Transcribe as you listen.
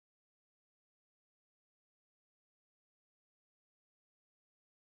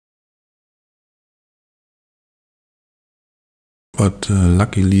But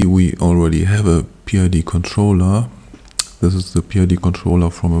luckily we already have a PID controller. This is the PID controller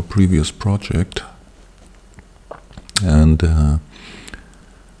from a previous project. And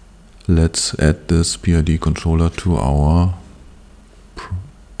let's add this PID controller to our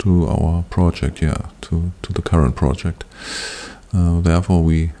project, to the current project. Therefore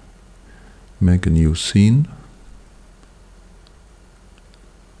we make a new scene.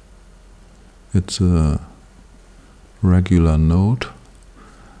 It's a regular node,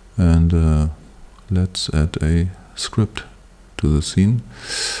 and let's add a script to the scene,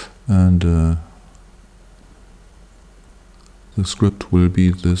 and the script will be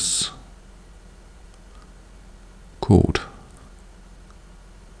this code.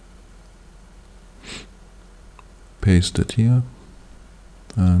 Paste it here,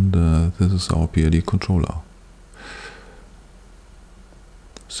 and this is our PID controller.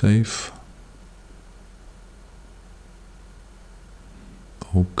 Save.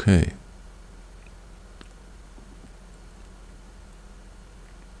 Okay.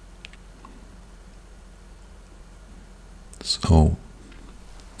 So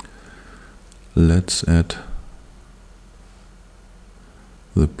let's add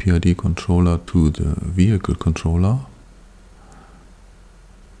the PID controller to the vehicle controller.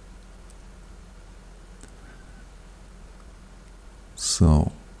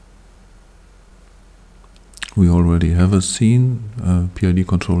 So we already have a scene, a PID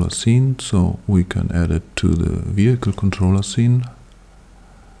controller scene, so we can add it to the vehicle controller scene.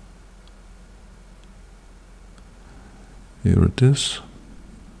 Here it is.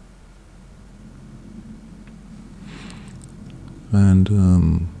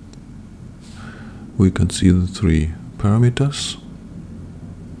 And we can see the three parameters.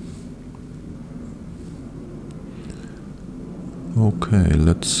 Okay,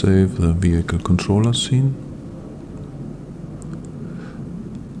 let's save the vehicle controller scene.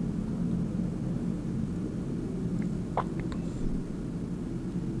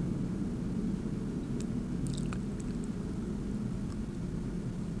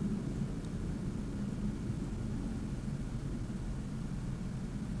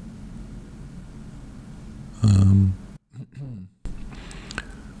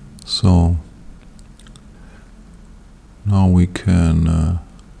 So now we can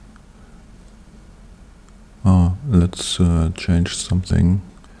let's change something.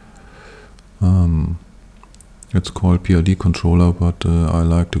 It's called PID controller, but I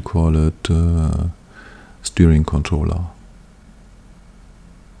like to call it steering controller.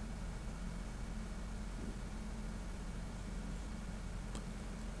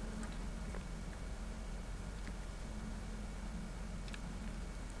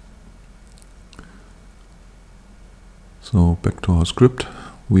 So back to our script,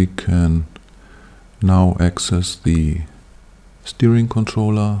 we can now access the steering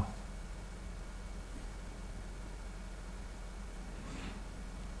controller.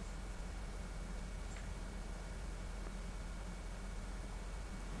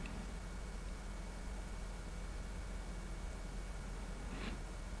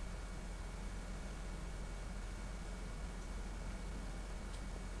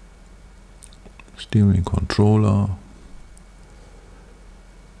 Steering controller.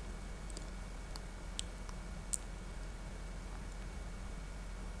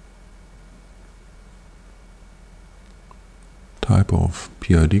 Type of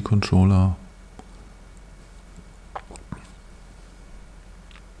PID controller.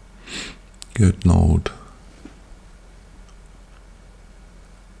 Get node.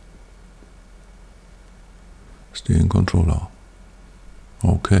 Steering controller.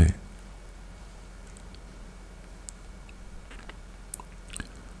 Okay.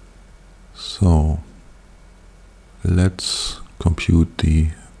 So let's compute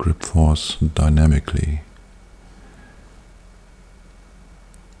the grip force dynamically.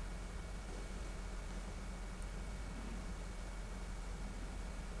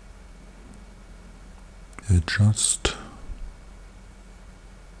 Adjust.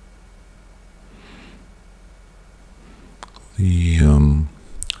 The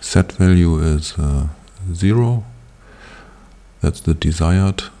set value is 0. That's the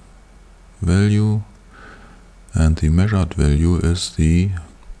desired value, and the measured value is the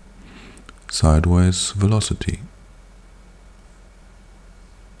sideways velocity.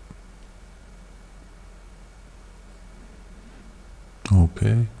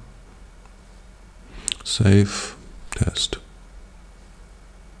 Okay. Save, test.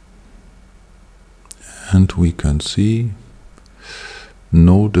 And we can see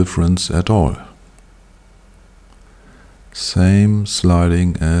no difference at all. Same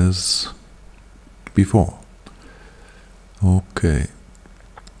sliding as before. Okay.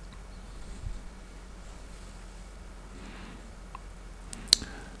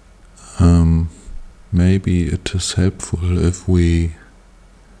 Maybe it is helpful if we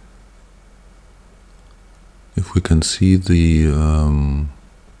can see the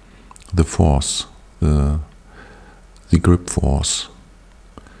force, the grip force.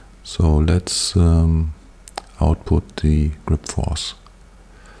 So let's output the grip force.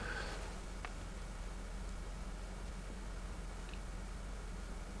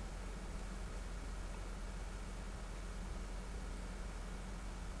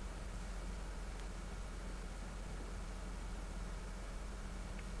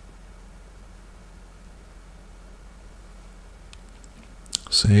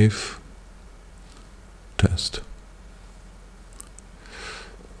 Save, test.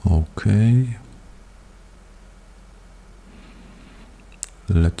 Okay.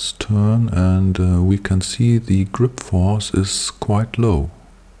 Let's turn, and we can see the grip force is quite low.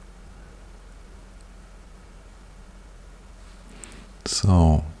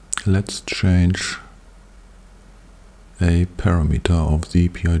 So let's change a parameter of the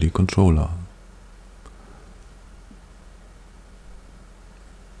PID controller.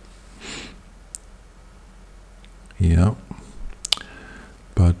 Yeah,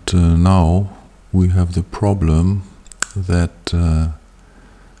 but now we have the problem that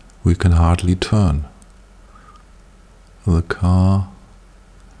we can hardly turn. The car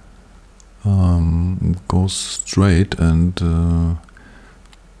goes straight, and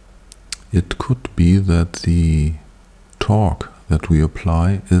it could be that the torque that we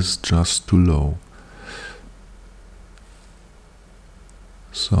apply is just too low.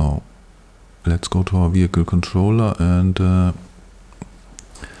 So let's go to our vehicle controller and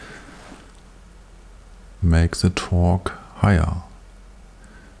make the torque higher.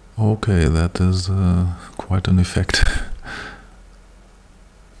 Okay, that is quite an effect.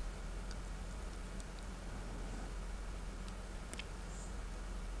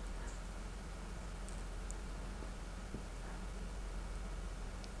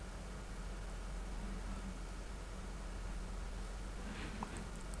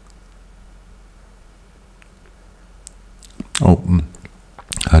 Oh,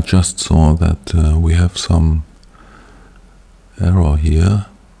 I just saw that we have some error here.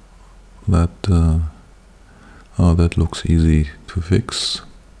 That that looks easy to fix.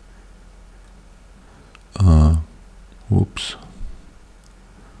 Whoops.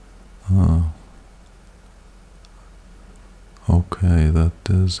 Okay, that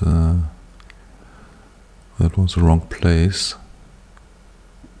was the wrong place.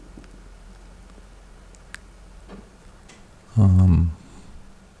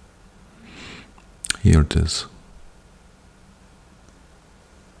 Here it is.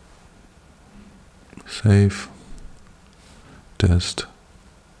 Save, test.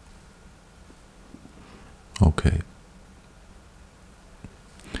 Okay.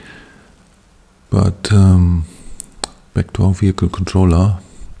 But back to our vehicle controller.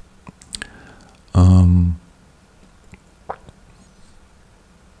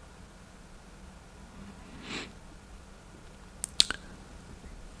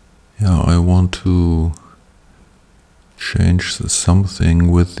 Yeah, I want to change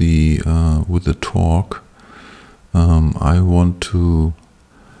something with the torque. I want to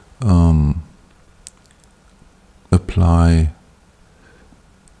apply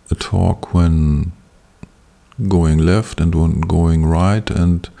a torque when going left and when going right,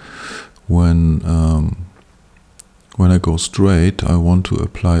 and when I go straight, I want to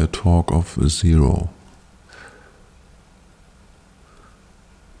apply a torque of 0.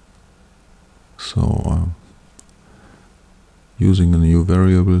 So using a new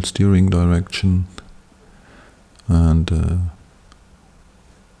variable, steering direction, and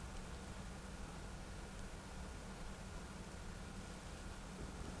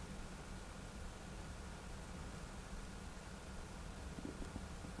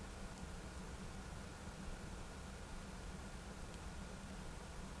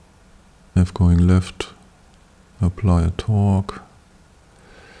if going left, apply a torque.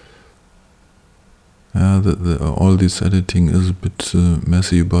 All this editing is a bit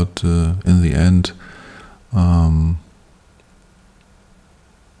messy, but in the end,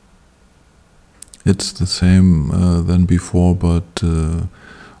 it's the same than before, but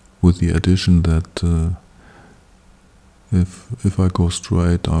with the addition that if I go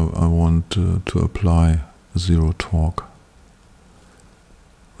straight, I want to apply 0 torque.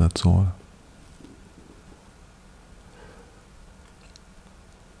 That's all.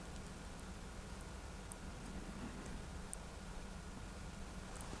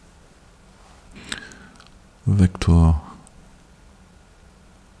 Vector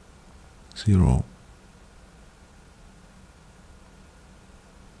 0.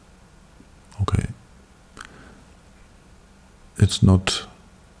 Okay. It's not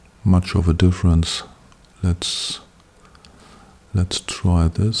much of a difference. Let's try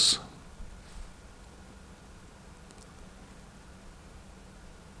this.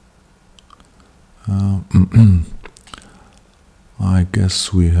 I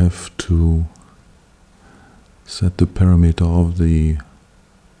guess we have to set the parameter of the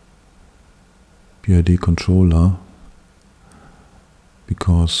PID controller,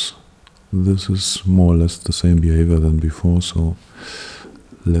 because this is more or less the same behavior than before, so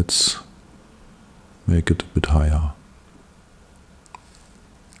let's make it a bit higher.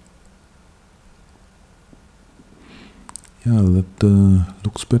 Yeah, that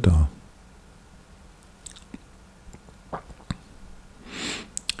looks better.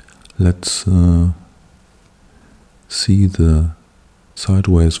 Let's see the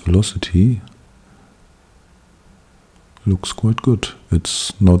sideways velocity. Looks quite good.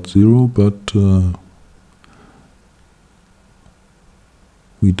 It's not 0, but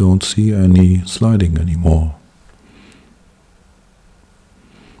we don't see any sliding anymore.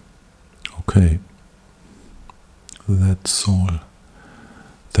 Okay, that's all.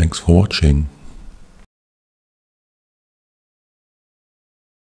 Thanks for watching.